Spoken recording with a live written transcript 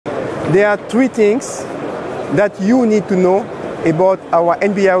There are three things that you need to know about our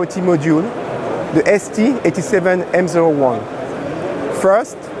NB-IoT module, the ST87M01.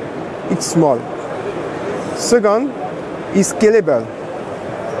 First, it's small. Second, it's scalable.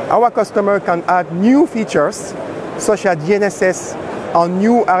 Our customer can add new features such as GNSS or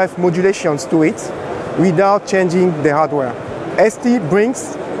new RF modulations to it without changing the hardware. ST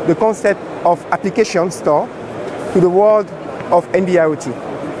brings the concept of application store to the world of NB-IoT.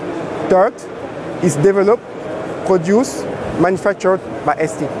 Third, is developed, produced, manufactured by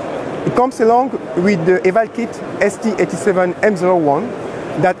ST. It comes along with the eval kit ST87M01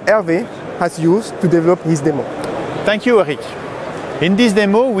 that Hervé has used to develop his demo. Thank you, Eric. In this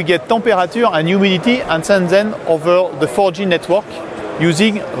demo, we get temperature and humidity and send them over the 4G network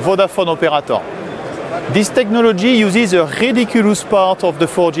using Vodafone operator. This technology uses a ridiculous part of the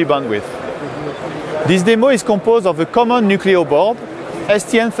 4G bandwidth. This demo is composed of a common Nucleo board,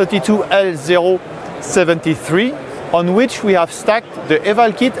 STM32L073, on which we have stacked the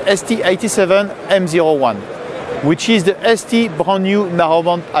eval kit ST87M01, which is the ST brand new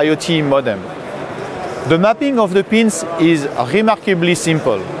narrowband IoT modem. The mapping of the pins is remarkably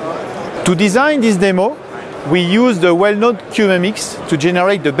simple. To design this demo, we used the well-known QMMX to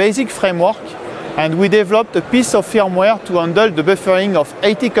generate the basic framework, and we developed a piece of firmware to handle the buffering of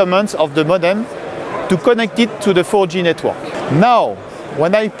 80 commands of the modem to connect it to the 4G network. Now,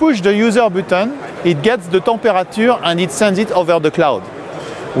 when I push the user button, it gets the temperature and it sends it over the cloud.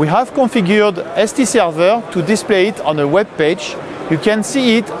 We have configured ST server to display it on a web page. You can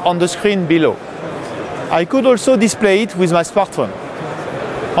see it on the screen below. I could also display it with my smartphone.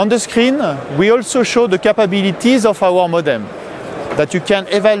 On the screen, we also show the capabilities of our modem that you can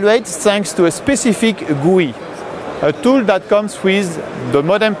evaluate thanks to a specific GUI, a tool that comes with the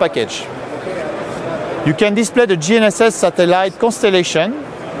modem package. You can display the GNSS satellite constellation,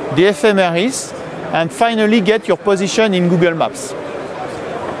 the ephemeris, and finally get your position in Google Maps.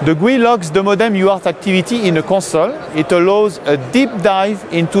 The GUI logs the modem UART activity in a console. It allows a deep dive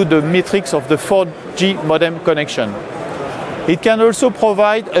into the metrics of the 4G modem connection. It can also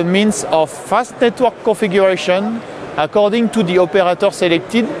provide a means of fast network configuration according to the operator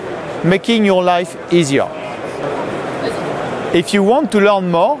selected, making your life easier. If you want to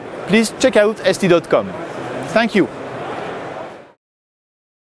learn more, please check out st.com. Thank you.